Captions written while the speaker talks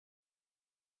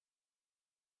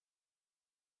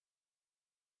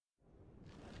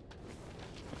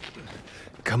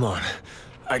Come on.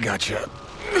 I gotcha.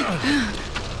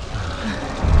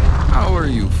 How are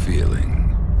you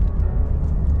feeling?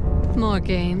 More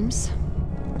games?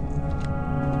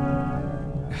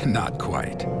 Not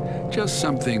quite. Just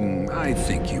something I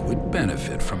think you would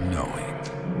benefit from knowing.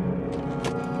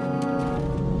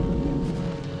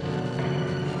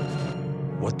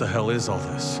 What the hell is all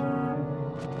this?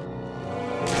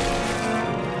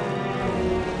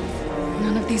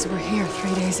 None of these were here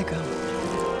 3 days ago.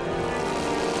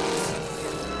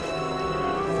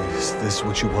 Is this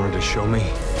what you wanted to show me?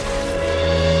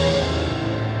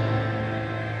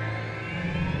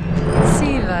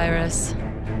 C-virus.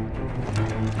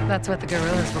 That's what the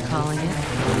guerrillas were calling it.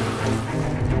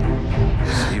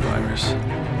 C-virus.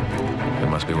 That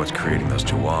must be what's creating those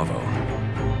Chihuahua.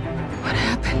 What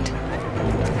happened?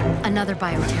 Another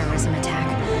bioterrorism attack.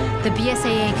 The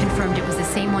BSAA confirmed it was the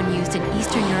same one used in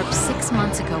Eastern Europe 6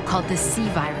 months ago, called the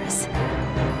C-virus.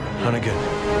 Hunnigan,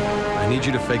 I need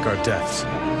you to fake our deaths.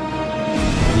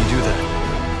 Can you do that?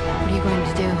 What are you going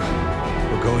to do?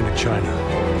 We're going to China.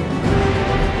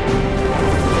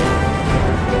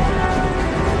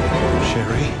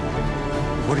 Sherry,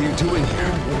 what are you doing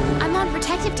here? I'm on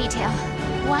protective detail.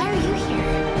 Why are you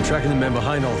here? I'm tracking the men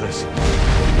behind all this.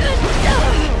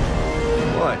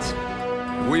 What?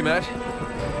 We met?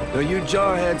 No, you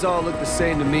jarheads all look the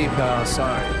same to me, pal.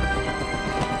 Sorry.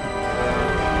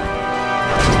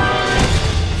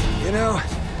 You know,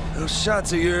 those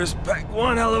shots of yours pack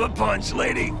one hell of a punch,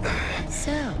 lady.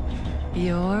 So,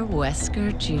 you're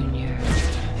Wesker Jr.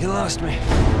 You lost me.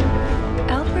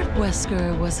 Albert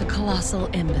Wesker was a colossal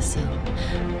imbecile.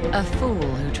 A fool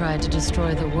who tried to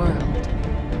destroy the world.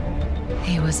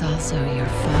 He was also your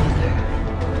father,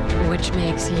 which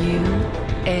makes you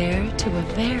heir to a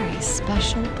very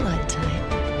special blood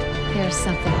type. Here's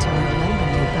something to remember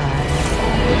you by.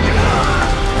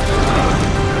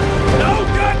 No,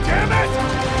 goddammit!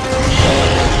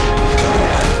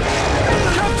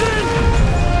 Captain!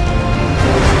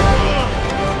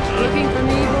 Looking for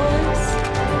me, boys?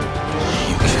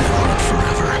 You can't run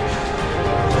forever.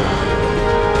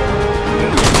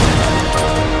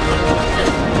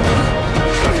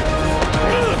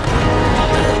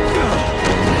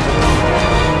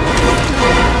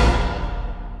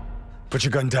 Put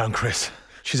your gun down, Chris.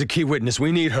 She's a key witness.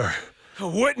 We need her. A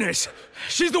witness?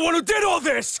 She's the one who did all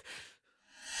this!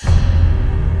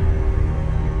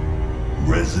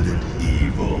 Resident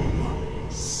Evil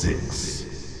 6.